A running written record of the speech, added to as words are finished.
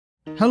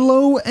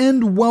Hello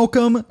and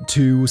welcome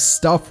to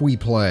Stuff We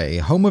Play,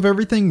 home of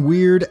everything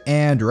weird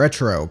and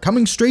retro,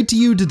 coming straight to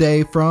you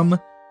today from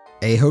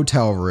a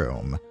hotel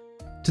room.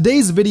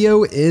 Today's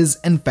video is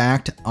in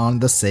fact on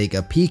the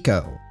Sega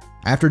Pico.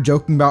 After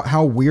joking about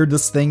how weird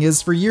this thing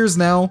is for years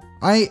now,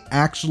 I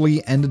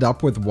actually ended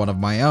up with one of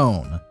my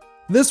own.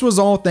 This was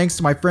all thanks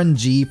to my friend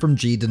G from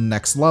G to the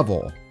Next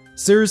Level.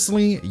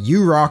 Seriously,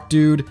 you rock,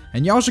 dude,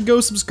 and y'all should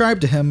go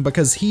subscribe to him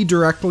because he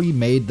directly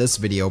made this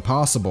video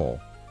possible.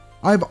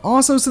 I've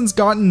also since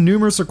gotten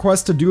numerous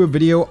requests to do a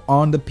video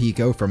on the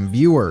Pico from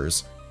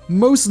viewers.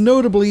 Most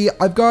notably,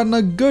 I've gotten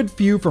a good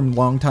few from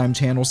longtime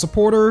channel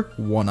supporter,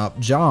 1UP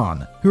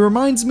John, who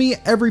reminds me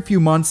every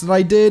few months that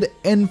I did,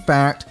 in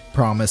fact,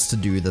 promise to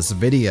do this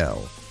video.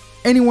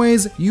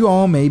 Anyways, you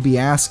all may be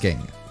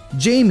asking,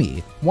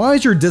 Jamie, why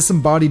is your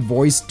disembodied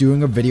voice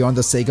doing a video on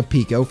the Sega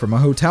Pico from a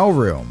hotel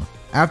room?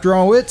 After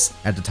all, it's,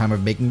 at the time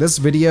of making this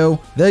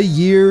video, the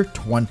year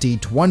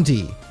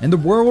 2020, and the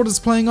world is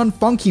playing on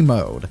funky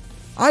mode.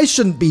 I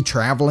shouldn't be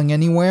traveling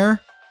anywhere.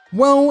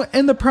 Well,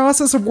 in the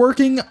process of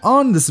working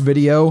on this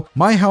video,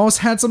 my house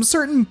had some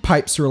certain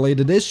pipes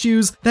related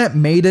issues that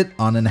made it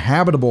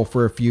uninhabitable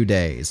for a few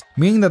days,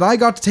 meaning that I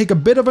got to take a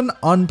bit of an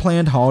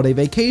unplanned holiday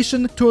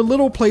vacation to a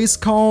little place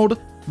called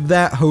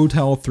that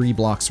hotel 3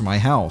 blocks from my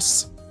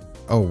house.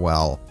 Oh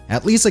well,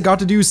 at least I got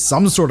to do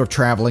some sort of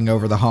traveling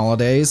over the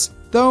holidays.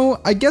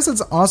 Though, I guess it's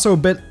also a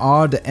bit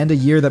odd to end a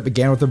year that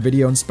began with a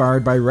video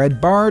inspired by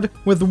Red Bard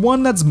with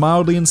one that's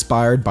mildly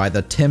inspired by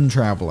the Tim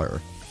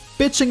Traveler.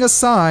 Bitching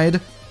aside,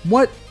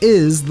 what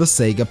is the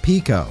Sega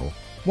Pico?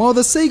 Well,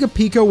 the Sega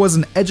Pico was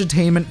an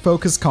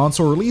edutainment-focused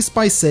console released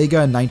by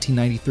Sega in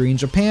 1993 in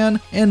Japan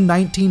and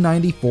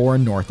 1994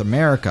 in North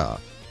America.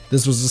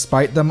 This was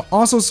despite them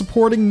also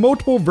supporting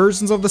multiple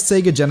versions of the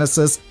Sega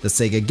Genesis, the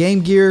Sega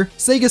Game Gear,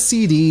 Sega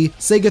CD,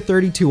 Sega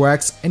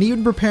 32X, and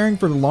even preparing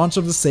for the launch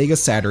of the Sega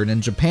Saturn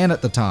in Japan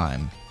at the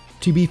time.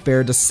 To be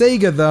fair to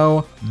Sega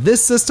though,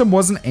 this system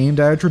wasn't aimed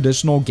at a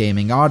traditional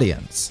gaming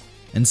audience.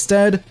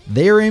 Instead,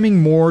 they are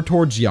aiming more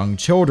towards young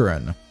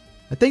children.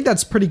 I think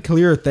that's pretty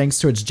clear thanks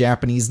to its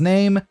Japanese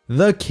name,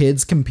 the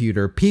Kids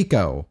Computer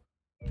Pico.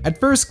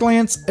 At first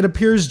glance, it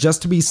appears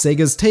just to be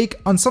Sega's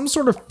take on some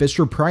sort of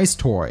Fisher-Price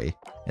toy.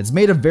 It's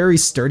made of very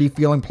sturdy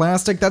feeling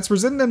plastic that's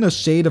presented in a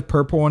shade of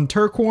purple and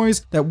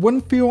turquoise that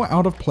wouldn't feel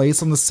out of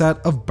place on the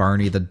set of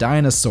Barney the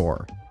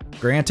Dinosaur.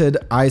 Granted,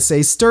 I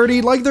say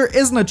sturdy like there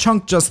isn't a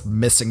chunk just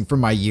missing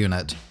from my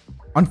unit.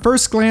 On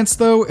first glance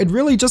though, it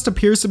really just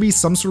appears to be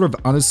some sort of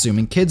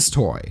unassuming kid's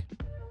toy.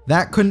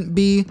 That couldn't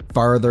be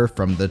farther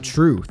from the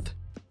truth.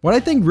 What I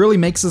think really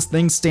makes this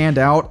thing stand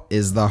out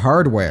is the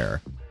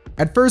hardware.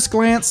 At first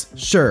glance,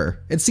 sure,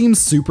 it seems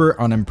super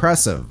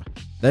unimpressive.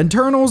 The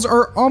internals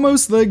are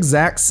almost the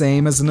exact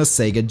same as in a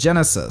Sega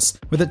Genesis,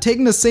 with it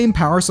taking the same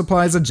power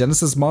supply as a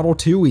Genesis Model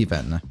 2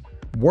 even.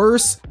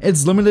 Worse,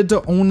 it's limited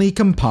to only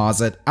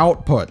composite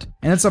output,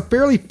 and it's a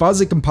fairly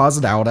fuzzy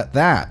composite out at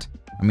that.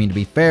 I mean, to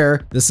be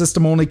fair, the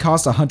system only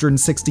cost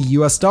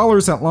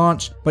 $160 at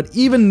launch, but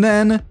even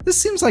then,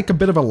 this seems like a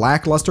bit of a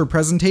lackluster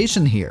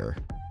presentation here.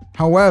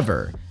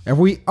 However, if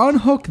we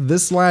unhook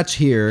this latch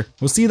here,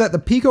 we'll see that the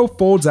Pico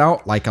folds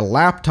out like a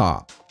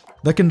laptop.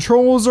 The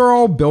controls are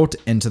all built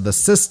into the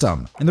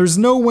system, and there's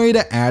no way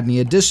to add any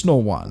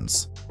additional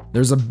ones.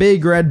 There's a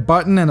big red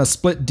button and a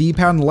split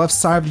D-pad on the left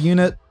side of the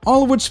unit,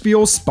 all of which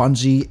feels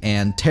spongy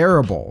and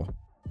terrible.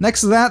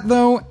 Next to that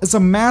though, is a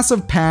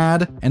massive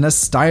pad and a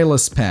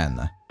stylus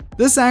pen.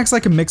 This acts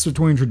like a mix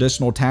between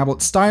traditional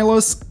tablet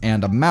stylus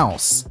and a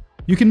mouse.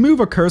 You can move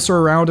a cursor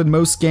around in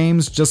most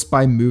games just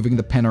by moving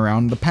the pen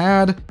around the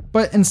pad,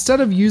 but instead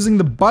of using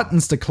the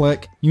buttons to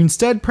click, you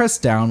instead press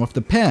down with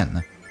the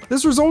pen.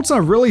 This results in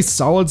a really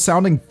solid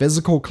sounding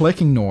physical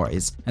clicking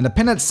noise, and the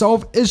pen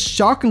itself is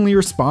shockingly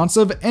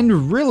responsive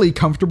and really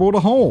comfortable to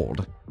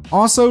hold.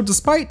 Also,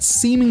 despite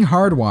seeming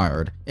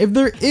hardwired, if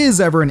there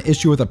is ever an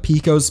issue with a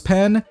Pico's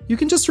pen, you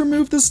can just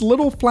remove this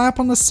little flap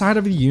on the side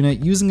of the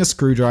unit using a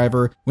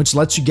screwdriver, which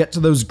lets you get to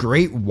those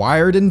great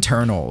wired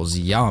internals,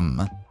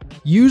 yum.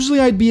 Usually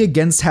I'd be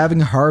against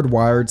having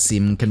hardwired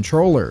seeming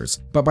controllers,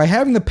 but by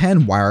having the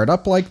pen wired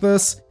up like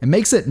this, it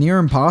makes it near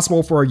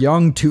impossible for a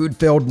young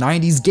toot-filled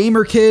 90s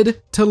gamer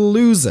kid to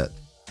lose it.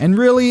 And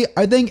really,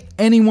 I think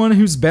anyone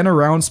who's been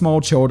around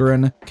small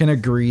children can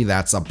agree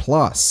that's a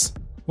plus.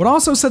 What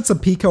also sets the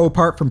Pico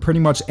apart from pretty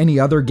much any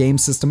other game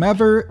system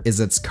ever is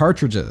its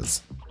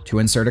cartridges. To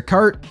insert a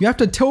cart, you have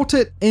to tilt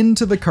it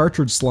into the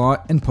cartridge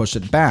slot and push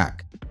it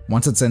back.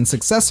 Once it's in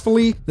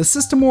successfully, the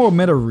system will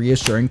emit a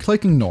reassuring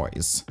clicking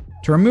noise.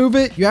 To remove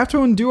it, you have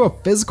to undo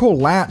a physical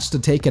latch to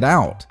take it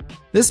out.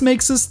 This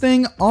makes this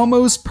thing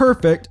almost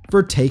perfect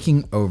for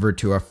taking over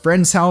to a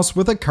friend's house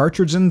with a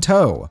cartridge in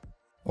tow.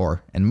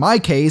 Or, in my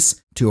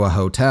case, to a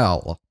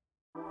hotel.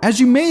 As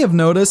you may have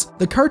noticed,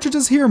 the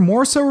cartridges here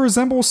more so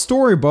resemble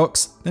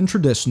storybooks than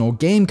traditional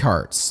game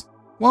carts.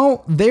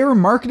 Well, they are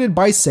marketed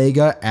by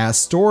Sega as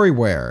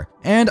storyware,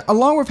 and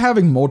along with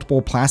having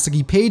multiple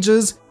plasticky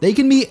pages, they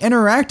can be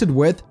interacted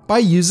with by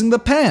using the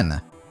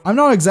pen. I'm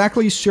not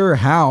exactly sure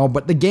how,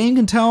 but the game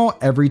can tell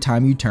every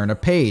time you turn a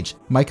page.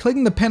 By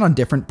clicking the pen on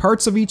different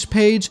parts of each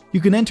page,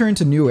 you can enter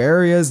into new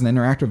areas and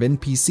interact with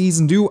NPCs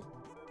and do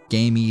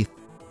gamey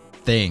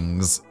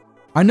things.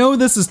 I know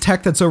this is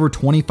tech that's over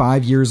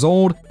 25 years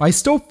old, but I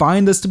still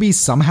find this to be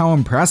somehow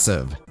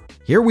impressive.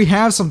 Here we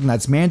have something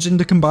that's managing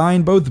to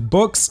combine both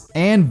books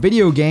and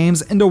video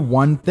games into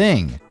one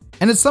thing.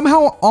 And it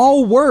somehow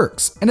all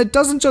works, and it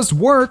doesn't just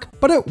work,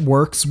 but it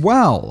works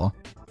well.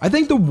 I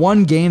think the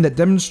one game that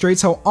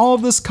demonstrates how all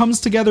of this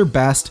comes together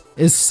best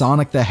is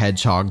Sonic the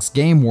Hedgehog's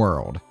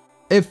Gameworld.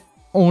 If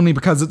only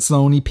because it's the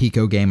only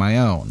Pico game I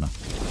own.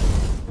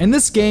 In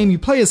this game, you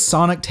play as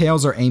Sonic,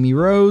 Tails, or Amy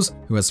Rose,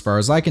 who as far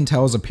as I can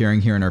tell is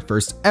appearing here in her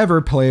first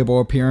ever playable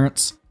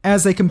appearance,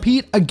 as they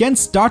compete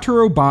against Dr.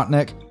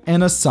 Robotnik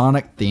in a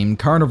Sonic-themed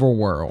carnival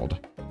world.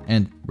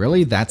 And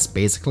really, that's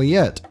basically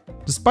it.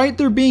 Despite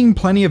there being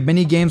plenty of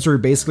mini-games where you're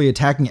basically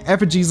attacking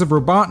effigies of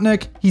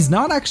Robotnik, he's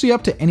not actually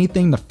up to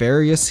anything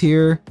nefarious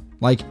here.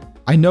 Like,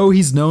 I know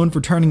he's known for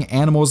turning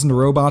animals into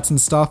robots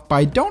and stuff, but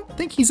I don't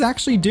think he's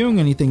actually doing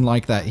anything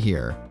like that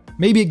here.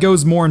 Maybe it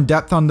goes more in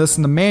depth on this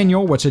in the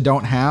manual, which I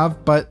don't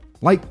have, but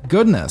like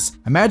goodness,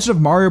 imagine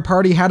if Mario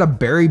Party had a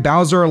Barry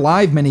Bowser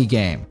Alive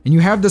minigame, and you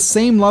have the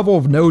same level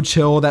of no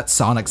chill that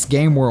Sonic's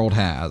Gameworld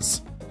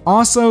has.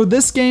 Also,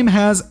 this game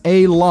has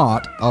a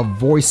lot of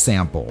voice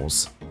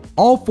samples.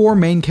 All 4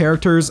 main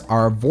characters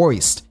are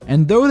voiced,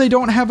 and though they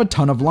don't have a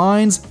ton of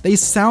lines, they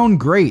sound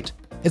great.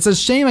 It's a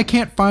shame I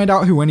can't find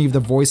out who any of the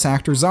voice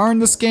actors are in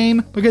this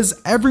game,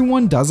 because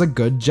everyone does a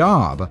good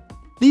job.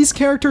 These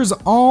characters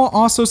all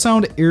also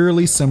sound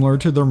eerily similar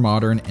to their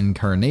modern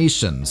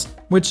incarnations,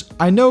 which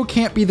I know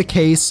can't be the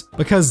case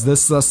because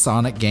this is a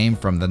Sonic game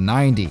from the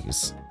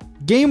 90s.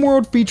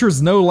 Gameworld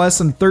features no less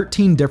than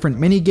 13 different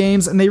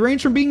minigames, and they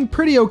range from being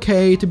pretty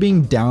okay to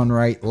being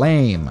downright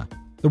lame.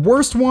 The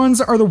worst ones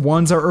are the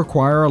ones that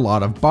require a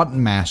lot of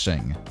button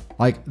mashing.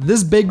 Like,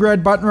 this big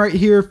red button right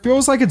here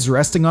feels like it's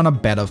resting on a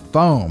bed of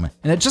foam,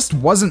 and it just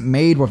wasn't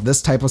made with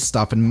this type of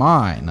stuff in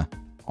mind.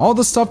 All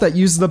the stuff that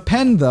uses the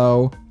pen,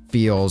 though,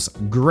 feels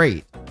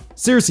great.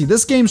 Seriously,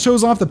 this game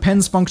shows off the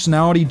pen's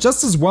functionality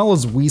just as well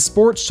as Wii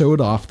Sports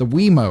showed off the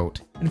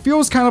Wiimote. It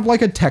feels kind of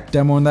like a tech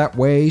demo in that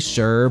way,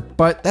 sure,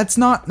 but that's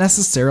not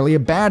necessarily a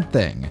bad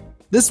thing.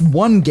 This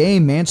one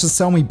game managed to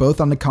sell me both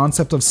on the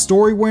concept of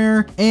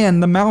storyware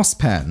and the mouse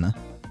pen.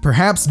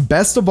 Perhaps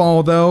best of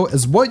all though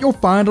is what you'll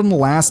find on the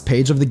last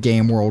page of the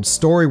Gameworld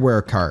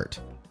storyware cart.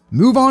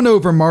 Move on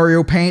over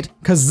Mario Paint,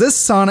 cause this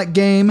Sonic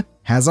game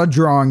has a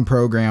drawing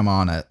program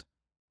on it.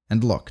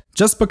 And look,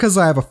 just because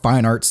I have a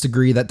fine arts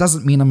degree that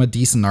doesn't mean I'm a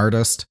decent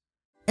artist.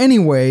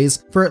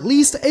 Anyways, for at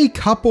least a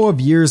couple of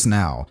years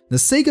now, the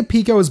Sega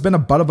Pico has been a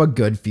butt of a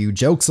good few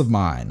jokes of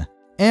mine.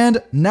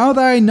 And now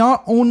that I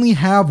not only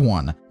have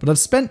one, but have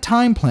spent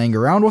time playing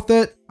around with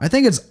it, I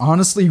think it's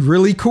honestly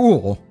really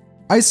cool.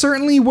 I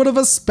certainly would have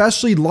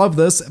especially loved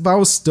this if I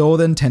was still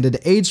the intended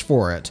age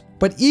for it,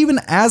 but even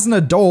as an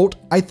adult,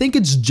 I think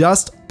it's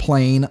just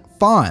plain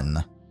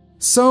fun.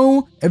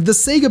 So, if the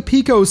Sega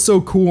Pico is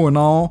so cool and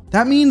all,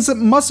 that means it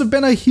must have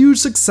been a huge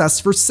success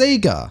for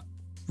Sega,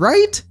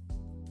 right?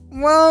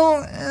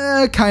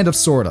 Well, kind of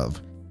sort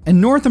of. In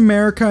North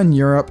America and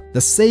Europe, the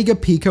Sega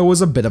Pico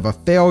was a bit of a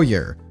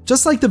failure,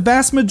 just like the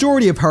vast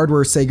majority of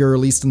hardware Sega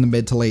released in the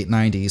mid to late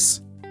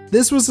 90s.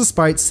 This was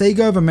despite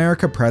Sega of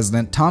America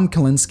president Tom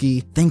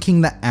Kalinske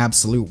thinking the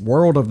absolute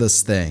world of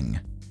this thing.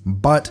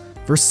 But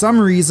for some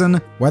reason,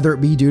 whether it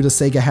be due to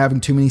Sega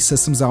having too many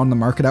systems out on the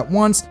market at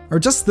once, or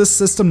just this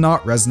system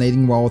not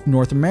resonating well with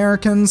North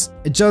Americans,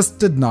 it just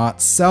did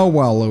not sell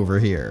well over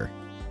here.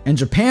 In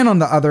Japan, on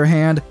the other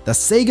hand, the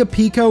Sega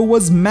Pico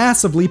was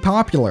massively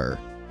popular.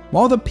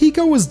 While the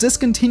Pico was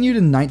discontinued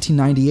in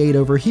 1998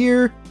 over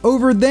here,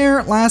 over there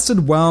it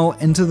lasted well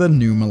into the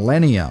new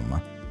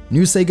millennium.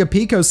 New Sega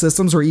Pico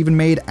systems were even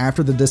made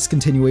after the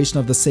discontinuation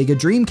of the Sega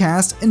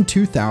Dreamcast in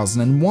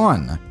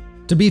 2001.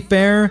 To be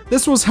fair,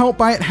 this was helped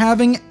by it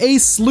having a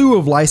slew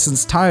of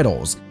licensed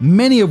titles,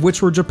 many of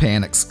which were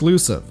Japan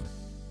exclusive.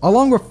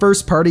 Along with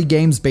first-party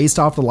games based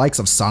off the likes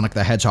of Sonic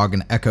the Hedgehog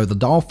and Echo the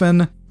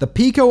Dolphin, the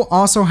Pico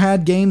also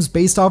had games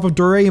based off of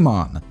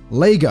Doraemon,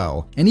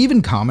 Lego, and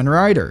even Kamen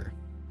Rider.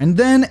 And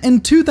then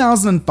in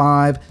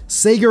 2005,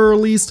 Sega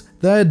released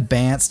the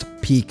Advanced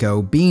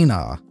Pico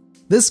Bina.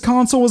 This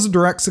console was a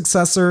direct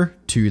successor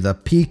to the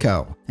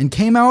Pico, and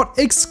came out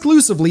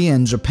exclusively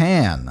in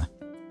Japan.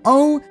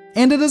 Oh,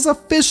 and it is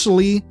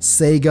officially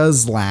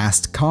Sega's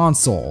last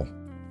console.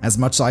 As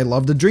much as I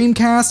love the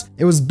Dreamcast,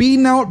 it was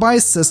beaten out by a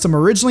system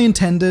originally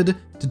intended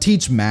to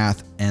teach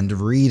math and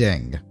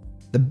reading.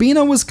 The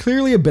Bina was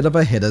clearly a bit of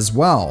a hit as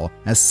well,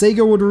 as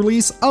Sega would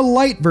release a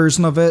light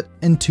version of it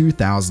in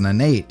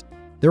 2008.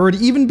 There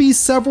would even be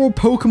several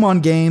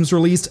Pokémon games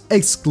released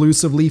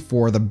exclusively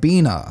for the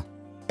Bina.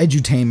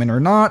 Edutainment or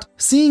not,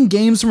 seeing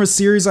games from a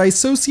series I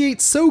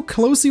associate so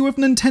closely with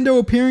Nintendo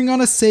appearing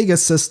on a Sega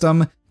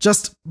system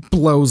just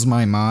blows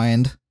my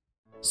mind.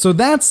 So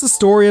that's the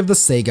story of the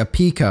Sega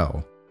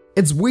Pico.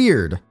 It's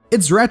weird.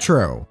 It's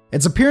retro.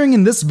 It's appearing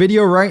in this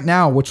video right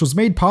now, which was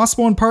made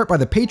possible in part by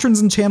the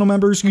patrons and channel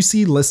members you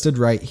see listed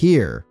right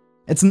here.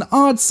 It's an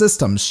odd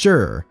system,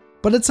 sure,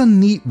 but it's a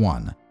neat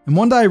one, and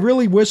one that I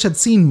really wish had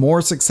seen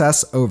more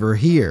success over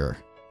here.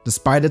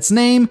 Despite its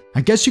name, I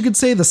guess you could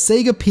say the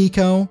Sega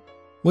Pico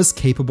was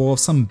capable of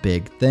some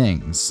big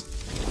things.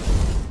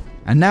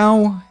 And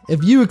now,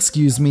 if you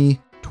excuse me,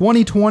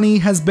 2020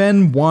 has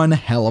been one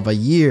hell of a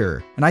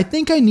year, and I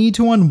think I need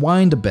to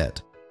unwind a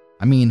bit.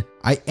 I mean,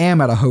 I am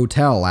at a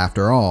hotel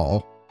after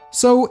all.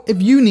 So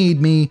if you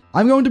need me,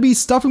 I'm going to be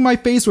stuffing my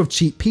face with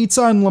cheap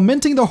pizza and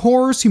lamenting the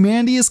horrors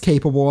humanity is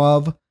capable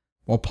of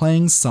while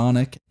playing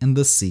Sonic and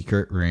the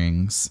Secret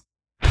Rings.